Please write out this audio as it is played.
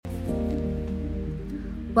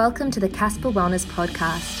Welcome to the Casper Wellness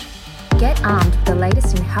Podcast. Get armed with the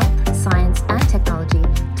latest in health, science, and technology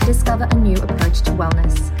to discover a new approach to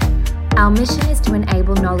wellness. Our mission is to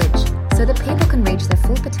enable knowledge so that people can reach their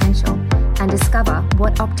full potential and discover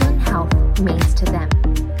what optimum health means to them.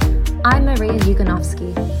 I'm Maria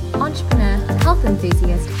Yuganovsky, entrepreneur, health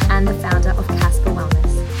enthusiast, and the founder of Casper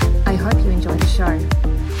Wellness. I hope you enjoy the show.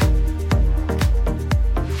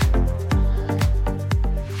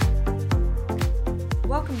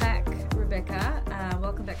 Welcome back, Rebecca.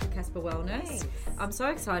 Welcome back to Casper Wellness. Thanks. I'm so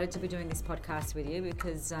excited to be doing this podcast with you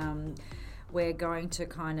because we're going to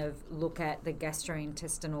kind of look at the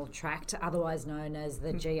gastrointestinal tract, otherwise known as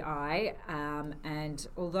the GI. And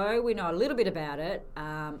although we know a little bit about it,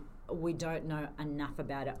 we don't know enough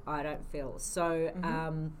about it, I don't feel. So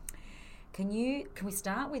can we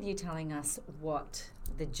start with you telling us what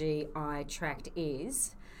the GI tract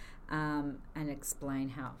is? And explain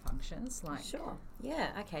how it functions. Sure. Yeah.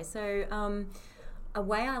 Okay. So a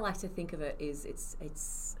way I like to think of it is it's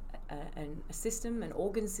a system, an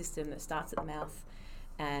organ system that starts at the mouth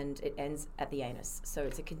and it ends at the anus. So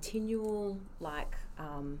it's a continual,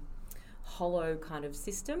 hollow kind of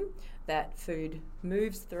system that food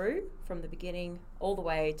moves through from the beginning all the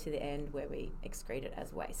way to the end where we excrete it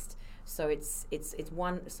as waste. So it's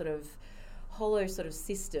one sort of hollow sort of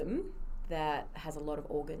system that has a lot of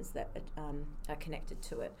organs that are connected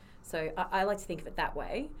to it. So I like to think of it that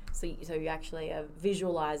way. So you actually are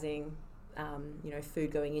visualizing,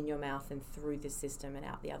 food going in your mouth and through this system and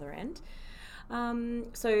out the other end.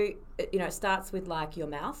 It starts with your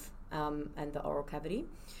mouth and the oral cavity.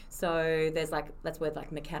 So that's where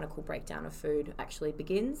mechanical breakdown of food actually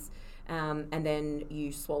begins. And then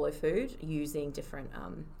you swallow food using different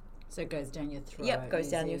So it goes down your throat. Yep, goes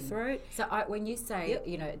down your throat. So when you say,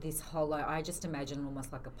 this hollow, I just imagine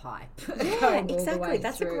almost like a pipe. Yeah, exactly.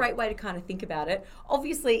 That's a great way to kind of think about it.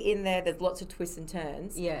 Obviously in there's lots of twists and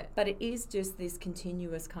turns. Yeah. But it is just this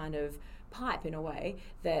continuous kind of pipe in a way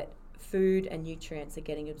that food and nutrients are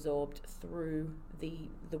getting absorbed through the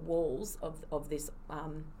walls of this,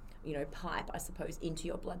 pipe, I suppose, into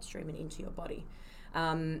your bloodstream and into your body.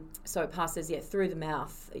 So it passes, through the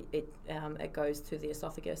mouth. It goes to the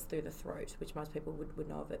esophagus, through the throat, which most people would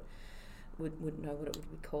know of it, would know what it would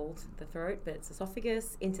be called, the throat, but it's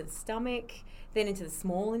esophagus, into the stomach, then into the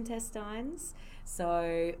small intestines.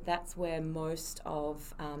 So that's where most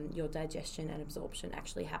of your digestion and absorption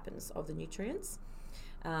actually happens of the nutrients.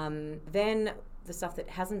 Then the stuff that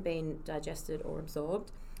hasn't been digested or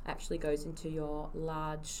absorbed actually goes into your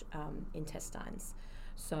large intestines.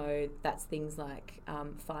 So that's things like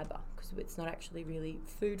fibre, because it's not actually really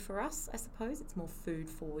food for us, I suppose. It's more food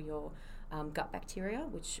for your gut bacteria,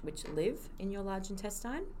 which live in your large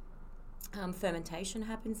intestine. Fermentation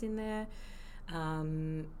happens in there.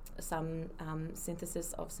 Some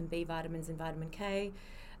synthesis of some B vitamins and vitamin K.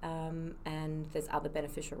 And there's other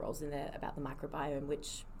beneficial roles in there about the microbiome,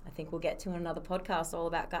 which I think we'll get to in another podcast all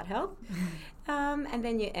about gut health. And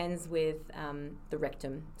then it ends with the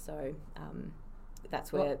rectum. So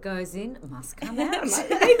that's where what goes in must come out.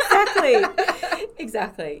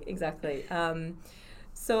 Exactly.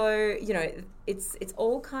 So it's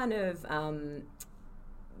all kind of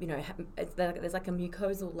there's like a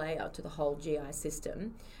mucosal layer to the whole GI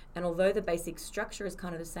system, and although the basic structure is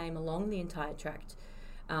kind of the same along the entire tract,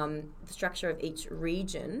 the structure of each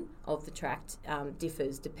region of the tract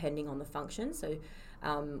differs depending on the function. So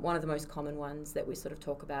one of the most common ones that we sort of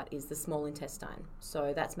talk about is the small intestine.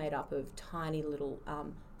 So that's made up of tiny little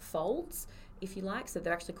folds, if you like. So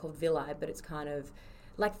they're actually called villi, but it's kind of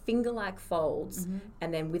like finger-like folds. Mm-hmm.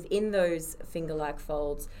 And then within those finger-like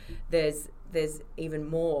folds, there's even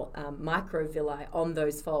more microvilli on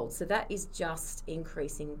those folds. So that is just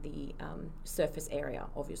increasing the surface area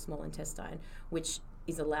of your small intestine, which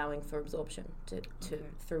is allowing for absorption to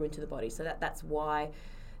through into the body. So that's why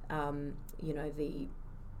some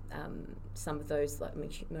of those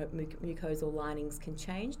mucosal linings can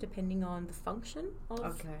change depending on the function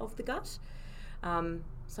of the gut.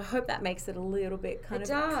 So I hope that makes it a little bit kind of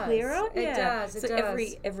clearer. It does. So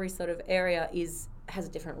every sort of area has a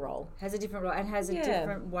different role. Has a different role and has a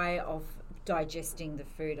different way of digesting the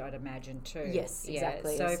food, I'd imagine too. Yes,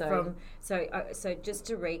 exactly. So just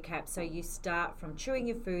to recap, so you start from chewing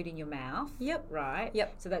your food in your mouth. Yep. Right.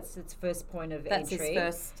 Yep. So that's its first point of that's entry.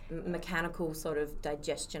 That's its first mechanical sort of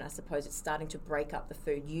digestion, I suppose. It's starting to break up the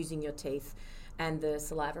food using your teeth and the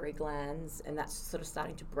salivary glands, and that's sort of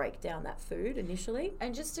starting to break down that food initially,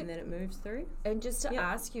 and then it moves through. And just to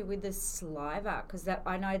ask you with the saliva, because that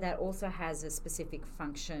I know that also has a specific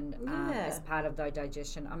function as part of the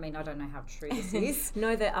digestion. I mean, I don't know how true this is.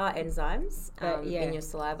 No, there are enzymes in your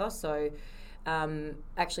saliva, so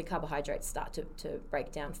actually carbohydrates start to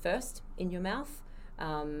break down first in your mouth.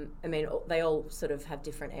 I mean, they all sort of have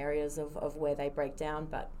different areas of where they break down,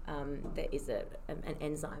 but there is an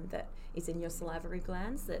enzyme that is in your salivary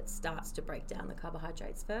glands that starts to break down the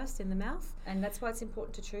carbohydrates first in the mouth. And that's why it's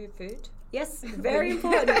important to chew your food? Yes, very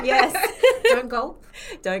important, yes. Don't gulp.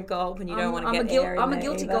 Don't gulp, and you don't want to get air in I'm there a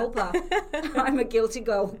guilty either. gulper. I'm a guilty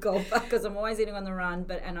gulper because I'm always eating on the run,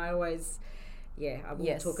 and I always... Yeah, I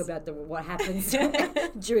will talk about what happens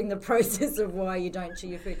during the process of why you don't chew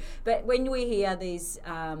your food. But when we hear these,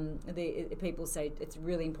 the people say it's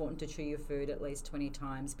really important to chew your food at least 20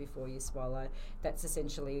 times before you swallow, that's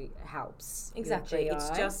essentially helps. Exactly. Your GI.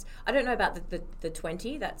 It's just, I don't know about the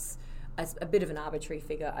 20, that's a bit of an arbitrary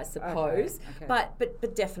figure, I suppose. Okay.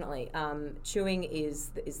 But definitely, chewing is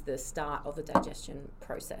the start of the digestion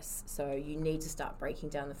process. So you need to start breaking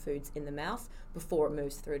down the foods in the mouth before it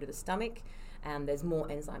moves through to the stomach. And there's more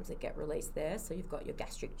enzymes that get released there. So you've got your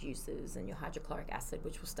gastric juices and your hydrochloric acid,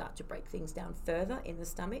 which will start to break things down further in the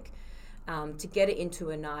stomach to get it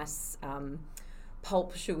into a nice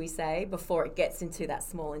pulp, should we say, before it gets into that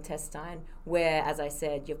small intestine, where, as I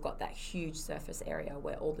said, you've got that huge surface area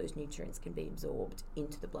where all those nutrients can be absorbed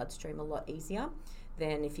into the bloodstream a lot easier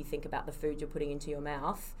than if you think about the food you're putting into your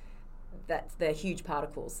mouth. They're huge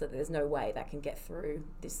particles, so there's no way that can get through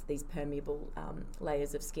these permeable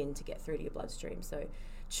layers of skin to get through to your bloodstream. So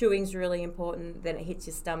chewing's really important. Then it hits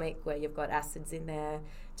your stomach where you've got acids in there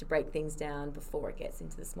to break things down before it gets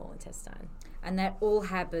into the small intestine. And that all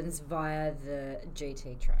happens via the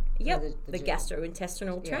GT tract. Yep, the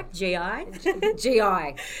gastrointestinal tract, GI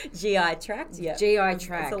tract. Yeah, GI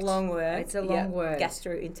tract. It's a long word. It's a long word.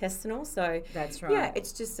 Gastrointestinal. So that's right. Yeah,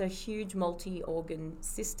 it's just a huge multi-organ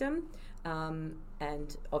system,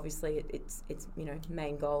 and obviously its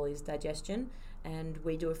main goal is digestion, and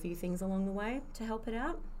we do a few things along the way to help it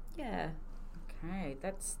out. Yeah. Okay,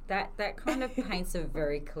 that kind of paints a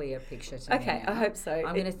very clear picture to me. Okay, I hope so.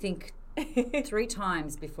 I'm going to think 3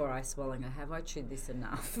 times before I swallow. Have I chewed this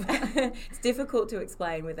enough? It's difficult to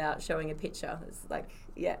explain without showing a picture. It's like,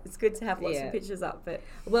 it's good to have lots of pictures up. But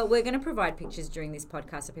well, we're going to provide pictures during this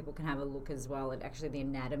podcast so people can have a look as well at actually the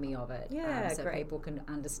anatomy of it. So great. People can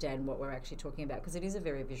understand what we're actually talking about, because it is a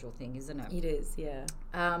very visual thing, isn't it? It is, yeah.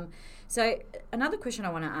 So another question I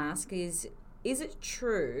want to ask is it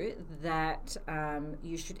true that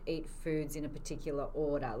you should eat foods in a particular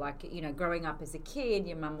order? Like, growing up as a kid,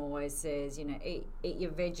 your mum always says, eat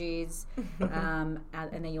your veggies and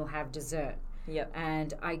then you'll have dessert. Yep.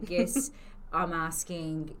 And I guess I'm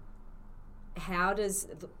asking, how does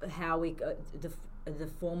the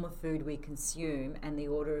form of food we consume and the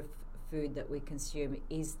order of food that we consume,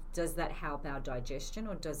 does that help our digestion,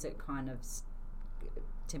 or does it kind of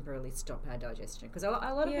temporarily stop our digestion? Because a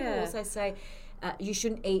lot of people also say you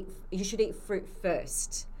should eat fruit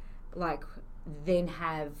first, like then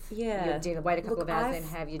have your dinner. Wait a couple of hours, then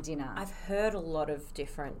have your dinner. I've heard a lot of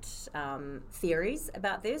different theories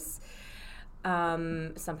about this.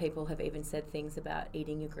 Some people have even said things about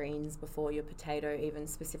eating your greens before your potato, even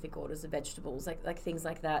specific orders of vegetables, like things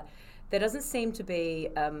like that. There doesn't seem to be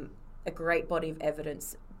a great body of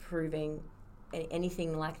evidence proving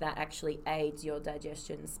anything like that actually aids your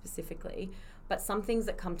digestion specifically. But some things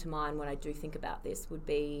that come to mind when I do think about this would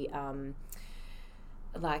be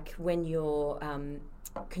like when you're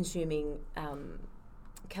consuming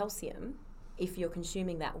calcium, if you're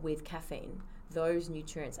consuming that with caffeine, those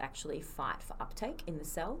nutrients actually fight for uptake in the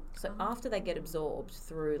cell. So after they get absorbed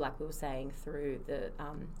through, like we were saying, through the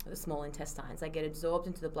small intestines, they get absorbed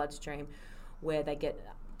into the bloodstream where they get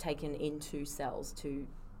taken into cells to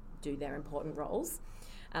do their important roles.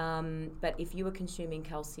 But if you were consuming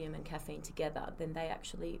calcium and caffeine together, then they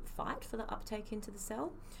actually fight for the uptake into the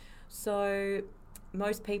cell. So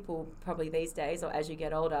most people probably these days, or as you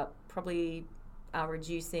get older, probably are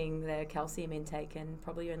reducing their calcium intake and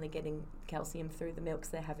probably only getting calcium through the milks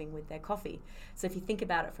they're having with their coffee. So if you think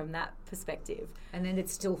about it from that perspective. And then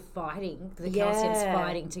it's still fighting, the calcium's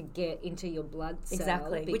fighting to get into your blood cell.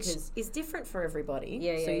 Exactly, which is different for everybody.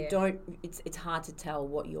 So you don't, it's hard to tell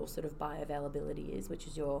what your sort of bioavailability is, which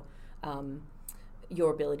is your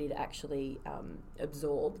ability to actually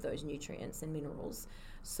absorb those nutrients and minerals.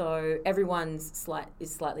 So everyone's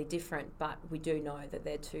is slightly different, but we do know that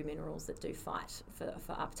there are 2 minerals that do fight for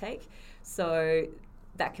uptake. So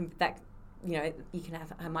I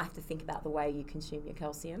might have to think about the way you consume your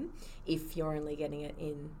calcium if you're only getting it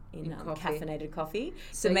in caffeinated coffee.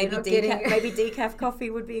 So maybe decaf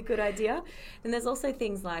coffee would be a good idea. And there's also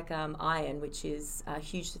things like iron, which is a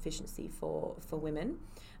huge deficiency for women.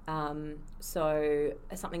 So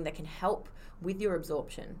something that can help with your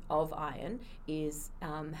absorption of iron is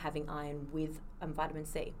having iron with vitamin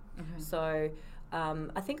C. So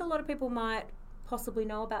I think a lot of people might possibly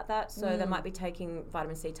know about that. So they might be taking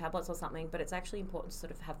vitamin C tablets or something, but it's actually important to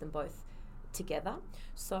sort of have them both together.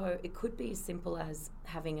 So it could be as simple as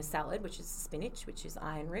having a salad, which is spinach, which is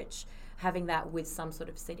iron rich, having that with some sort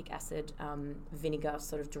of acetic acid vinegar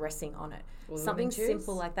sort of dressing on it. Or something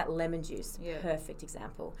simple like that. Lemon juice, perfect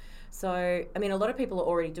example. So I mean, a lot of people are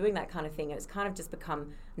already doing that kind of thing, and it's kind of just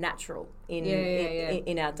become natural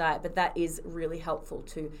in our diet, but that is really helpful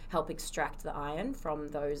to help extract the iron from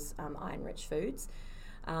those iron rich foods.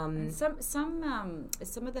 Some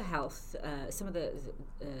of the health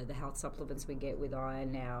the health supplements we get with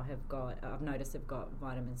iron now have got, I've noticed they've got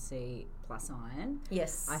vitamin C plus iron.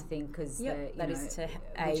 Yes, I think because that is to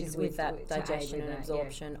aid with that digestion and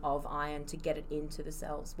absorption of iron to get it into the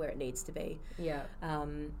cells where it needs to be.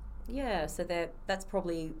 So that's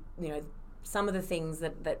probably some of the things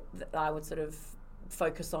that I would sort of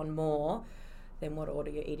focus on more than what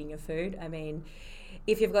order you're eating your food. I mean,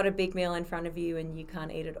 if you've got a big meal in front of you and you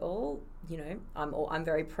can't eat it all, I'm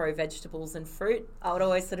very pro vegetables and fruit. I would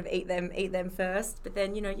always sort of eat them first. But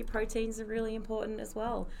then your proteins are really important as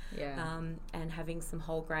well. And having some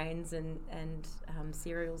whole grains and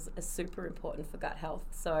cereals are super important for gut health.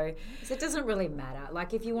 So it doesn't really matter.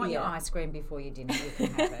 Like if you want your ice cream before your dinner, you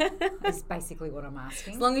can have it. That's basically what I'm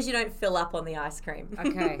asking. As long as you don't fill up on the ice cream.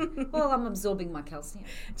 Okay. Well, I'm absorbing my calcium.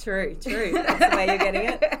 True. That's the way you're getting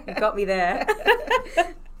it. You got me there.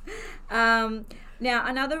 Now,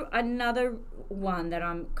 another one that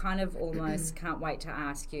I'm kind of almost can't wait to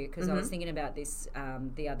ask you, because I was thinking about this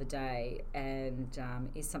the other day, and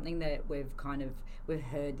is something that we've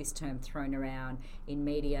heard this term thrown around in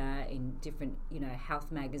media, in different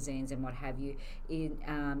health magazines and what have you,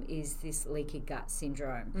 is this leaky gut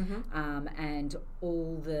syndrome, and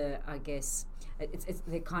all the, I guess,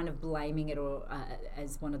 they're kind of blaming it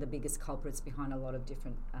as one of the biggest culprits behind a lot of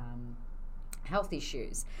different health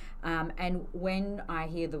issues. And when I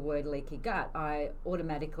hear the word leaky gut, I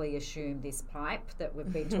automatically assume this pipe that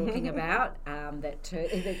we've been talking about, that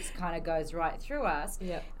kind of goes right through us,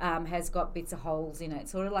 has got bits of holes in it.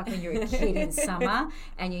 Sort of like when you're a kid in summer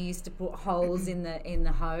and you used to put holes in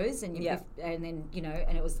the hose, and and then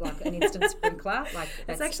and it was like an instant sprinkler. Like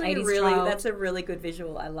that's actually that's a really good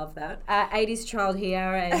visual. I love that. 80s child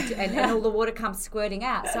here, and all the water comes squirting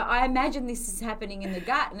out. So I imagine this is happening in the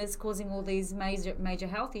gut, and it's causing all these major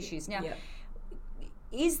health issues. Now,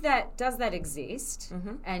 does that exist,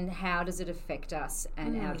 and how does it affect us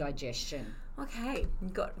and our digestion? Okay,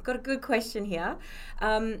 got a good question here.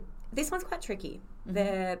 This one's quite tricky.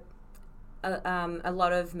 There, a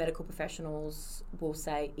lot of medical professionals will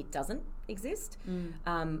say it doesn't exist.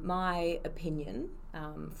 My opinion,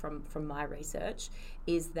 from my research,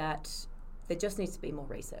 is that there just needs to be more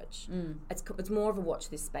research. It's more of a watch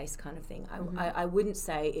this space kind of thing. I wouldn't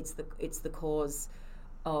say it's the cause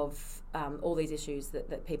of all these issues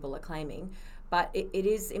that people are claiming, but it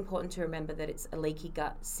is important to remember that it's a leaky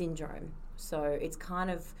gut syndrome. So it's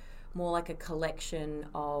kind of more like a collection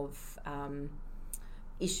of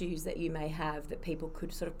issues that you may have that people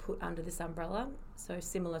could sort of put under this umbrella. So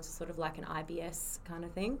similar to sort of like an IBS kind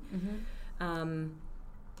of thing.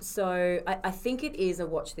 So I think it is a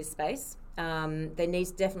watch this space. There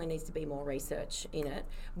definitely needs to be more research in it.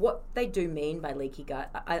 What they do mean by leaky gut,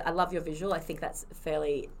 I love your visual. I think that's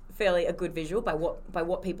fairly a good visual by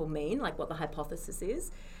what people mean, like what the hypothesis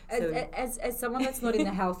is. So, as someone that's not in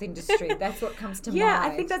the health industry, that's what comes to mind. Yeah, I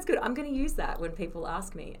think that's good. I'm going to use that when people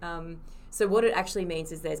ask me. So what it actually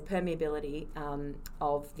means is there's permeability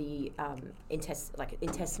of the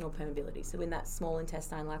intestinal permeability. So in that small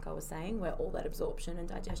intestine, like I was saying, where all that absorption and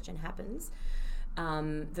digestion happens,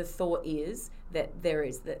 the thought is that there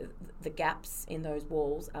is the gaps in those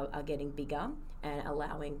walls are getting bigger and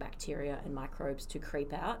allowing bacteria and microbes to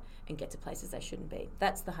creep out and get to places they shouldn't be.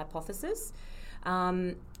 That's the hypothesis.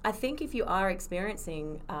 I think if you are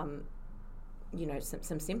experiencing,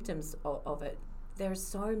 some symptoms of it, there are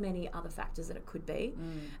so many other factors that it could be,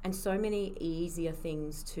 and so many easier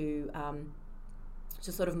things to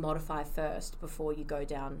sort of modify first before you go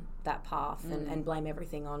down that path and blame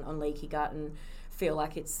everything on leaky gut and feel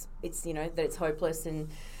like it's that it's hopeless and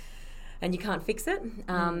you can't fix it.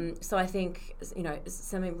 So I think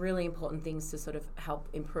some really important things to sort of help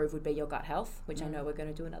improve would be your gut health, which I know we're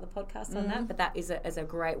going to do another podcast on that, but that is a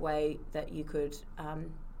great way that you could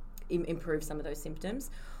improve some of those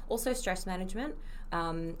symptoms. Also stress management.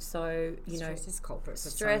 So, you know, Stress is culprit for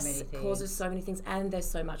stress so many things. causes so many things, and there's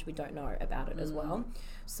so much we don't know about it as well.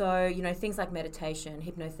 So, you know, things like meditation,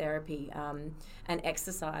 hypnotherapy, and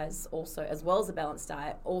exercise also, as well as a balanced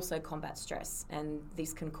diet, also combat stress. And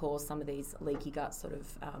this can cause some of these leaky gut sort of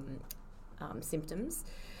symptoms.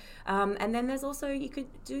 And then there's also, you could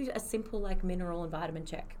do a simple like mineral and vitamin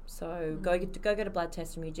check. So go get a blood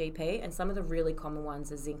test from your GP, and some of the really common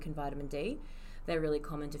ones are zinc and vitamin D. They're really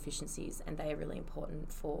common deficiencies, and they are really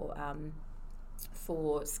important for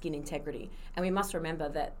skin integrity. And we must remember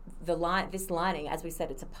that this lining, as we said,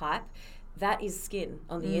 it's a pipe. That is skin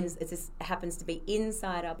on the ends. It just happens to be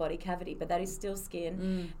inside our body cavity, but that is still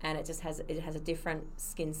skin, and it just has a different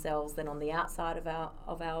skin cells than on the outside of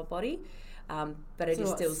our body. But it is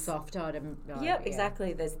still soft item. Yep,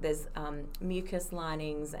 exactly. There's mucus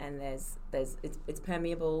linings, and it's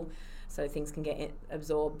permeable, so things can get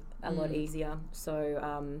absorbed a lot easier.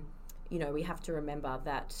 So you know, we have to remember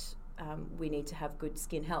that we need to have good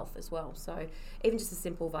skin health as well. So even just a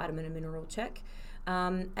simple vitamin and mineral check.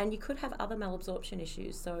 And you could have other malabsorption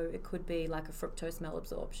issues. So it could be like a fructose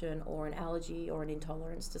malabsorption, or an allergy, or an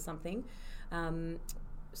intolerance to something.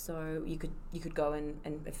 So you could go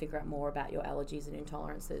and figure out more about your allergies and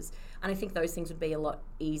intolerances. And I think those things would be a lot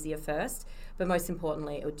easier first. But most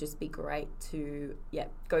importantly, it would just be great to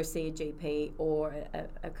go see a GP or a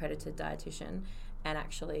accredited dietitian, and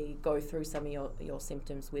actually go through some of your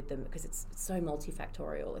symptoms with them, because it's so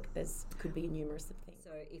multifactorial. Like could be numerous of things.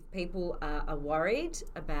 So if people are worried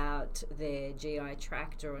about their GI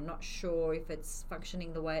tract, or are not sure if it's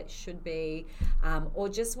functioning the way it should be, or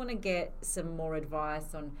just want to get some more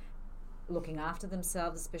advice on looking after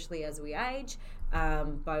themselves, especially as we age,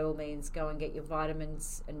 by all means go and get your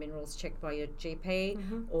vitamins and minerals checked by your GP,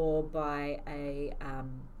 or by a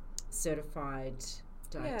certified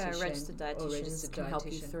dietitian. Registered dietitians can help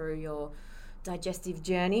you dietitian. through your digestive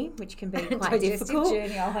journey, which can be quite Digestive difficult.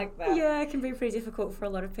 journey, I like that. Yeah, it can be pretty difficult for a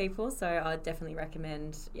lot of people. So I definitely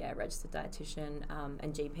recommend, registered dietitian,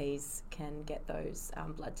 and GPs can get those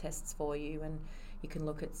blood tests for you, and you can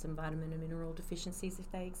look at some vitamin and mineral deficiencies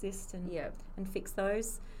if they exist, and fix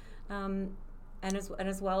those. And as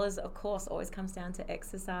well as, of course, always comes down to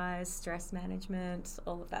exercise, stress management,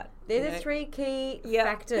 all of that. They're the three key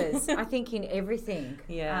factors, I think, in everything.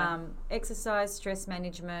 Exercise, stress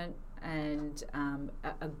management, and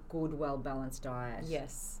a good, well-balanced diet.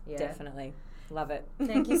 Yes, definitely. Love it.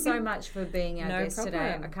 Thank you so much for being our guest today.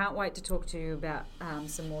 problem. I can't wait to talk to you about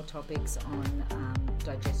some more topics on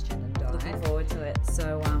digestion and diet. Looking forward to it.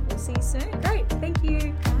 So we'll see you soon. Great. Thank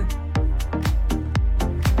you.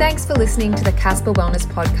 Thanks for listening to the Casper Wellness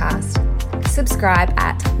Podcast. Subscribe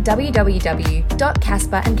at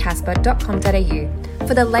www.casperandcasper.com.au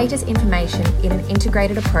for the latest information in an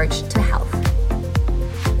integrated approach to health.